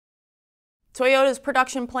Toyota's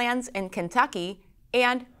production plans in Kentucky,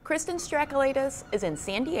 and Kristen Strakalaitis is in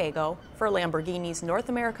San Diego for Lamborghini's North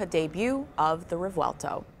America debut of the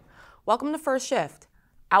Revuelto. Welcome to First Shift.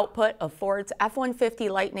 Output of Ford's F-150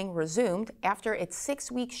 Lightning resumed after its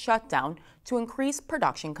 6-week shutdown to increase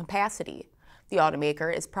production capacity. The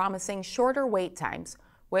automaker is promising shorter wait times,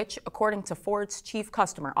 which, according to Ford's chief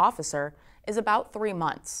customer officer, is about 3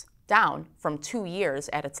 months, down from 2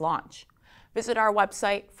 years at its launch. Visit our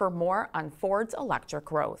website for more on Ford's electric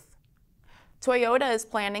growth. Toyota is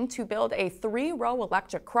planning to build a 3-row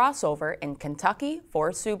electric crossover in Kentucky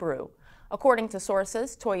for Subaru. According to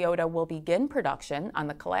sources, Toyota will begin production on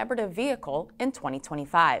the collaborative vehicle in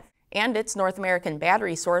 2025. And its North American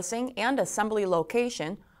battery sourcing and assembly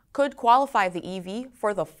location could qualify the EV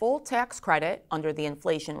for the full tax credit under the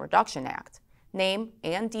Inflation Reduction Act. Name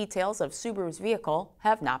and details of Subaru's vehicle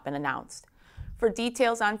have not been announced. For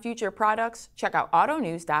details on future products, check out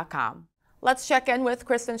Autonews.com. Let's check in with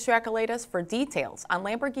Kristen Strakalaitis for details on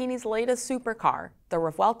Lamborghini's latest supercar, the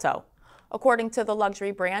Revuelto. According to the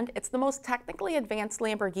luxury brand, it's the most technically advanced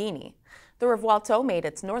Lamborghini. The Revuelto made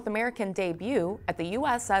its North American debut at the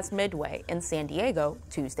USS Midway in San Diego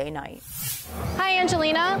Tuesday night. Hi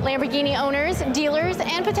Angelina, Lamborghini owners, dealers,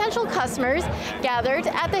 and potential customers gathered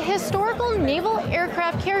at the historical Naval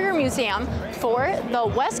Aircraft Carrier Museum for the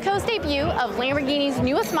West Coast debut of Lamborghini's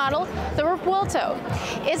newest model, the Revuelto.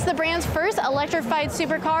 It's the brand's first electrified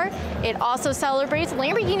supercar. It also celebrates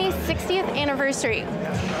Lamborghini's 60th anniversary.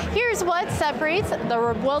 Here's what separates the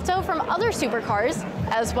Revuelto from other supercars,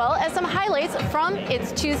 as well as some highlights from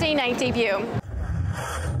its Tuesday night debut.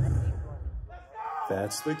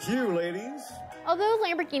 That's the cue, ladies. Although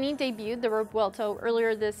Lamborghini debuted the Revuelto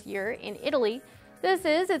earlier this year in Italy, this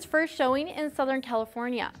is its first showing in Southern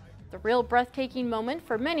California. The real breathtaking moment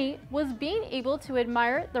for many was being able to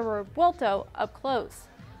admire the Revuelto up close.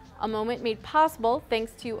 A moment made possible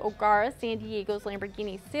thanks to O'Gara San Diego's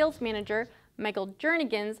Lamborghini sales manager Michael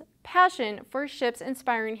Jernigan's passion for ships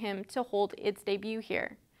inspiring him to hold its debut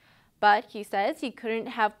here. But he says he couldn't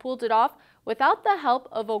have pulled it off without the help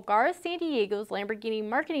of O'Gara San Diego's Lamborghini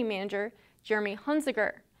marketing manager, Jeremy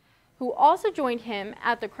Hunziker, who also joined him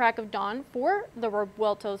at the crack of dawn for the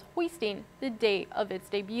Revuelto's hoisting the day of its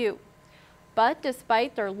debut. But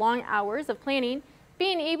despite their long hours of planning,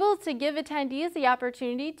 being able to give attendees the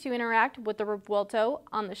opportunity to interact with the Revuelto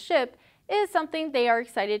on the ship is something they are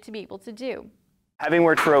excited to be able to do. Having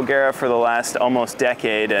worked for O'Gara for the last almost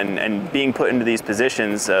decade and being put into these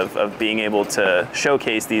positions of being able to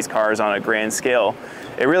showcase these cars on a grand scale,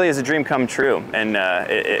 it really is a dream come true, and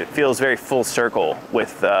it feels very full circle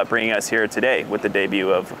with bringing us here today with the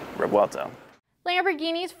debut of Revuelto.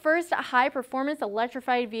 Lamborghini's first high-performance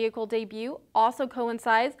electrified vehicle debut also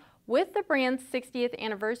coincides with the brand's 60th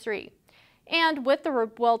anniversary. And with the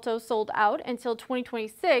Revuelto sold out until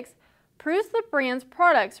 2026, proves the brand's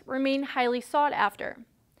products remain highly sought after.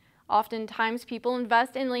 Oftentimes, people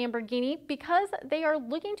invest in Lamborghini because they are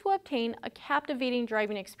looking to obtain a captivating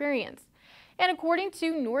driving experience. And according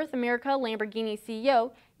to North America Lamborghini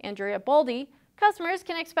CEO Andrea Baldi, customers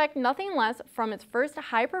can expect nothing less from its first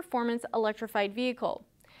high-performance electrified vehicle,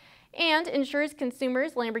 and ensures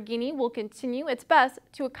consumers Lamborghini will continue its best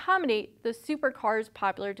to accommodate the supercar's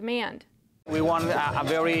popular demand. We want a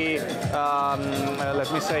very,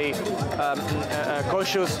 let me say,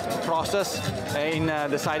 cautious process in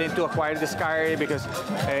deciding to acquire this car, because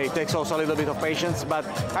it takes also a little bit of patience. But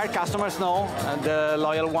our customers know, the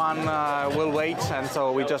loyal one will wait, and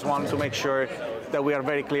so we just want to make sure that we are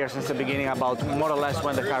very clear since the beginning about more or less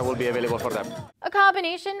when the car will be available for them. A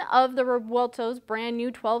combination of the Revuelto's brand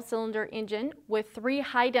new 12-cylinder engine with 3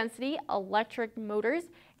 high-density electric motors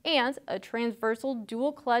and a transversal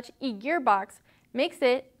dual-clutch e-gearbox makes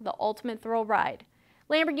it the ultimate thrill ride.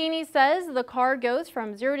 Lamborghini says the car goes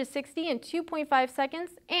from 0 to 60 in 2.5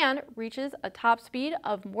 seconds and reaches a top speed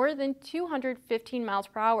of more than 215 miles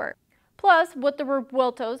per hour. Plus, with the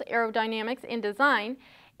Revuelto's aerodynamics and design,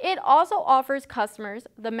 it also offers customers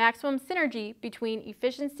the maximum synergy between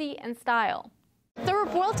efficiency and style. The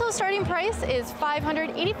Revuelto starting price is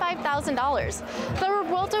 $585,000. The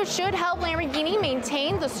Revuelto should help Lamborghini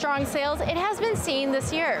maintain the strong sales it has been seeing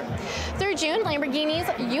this year. Through June, Lamborghini's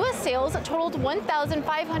U.S. sales totaled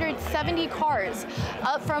 1,570 cars,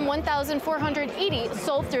 up from 1,480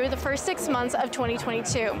 sold through the first 6 months of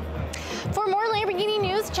 2022. For more Lamborghini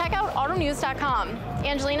news, check out Autonews.com.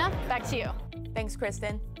 Angelina, back to you. Thanks,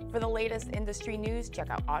 Kristen. For the latest industry news, check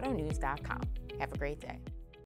out Autonews.com. Have a great day.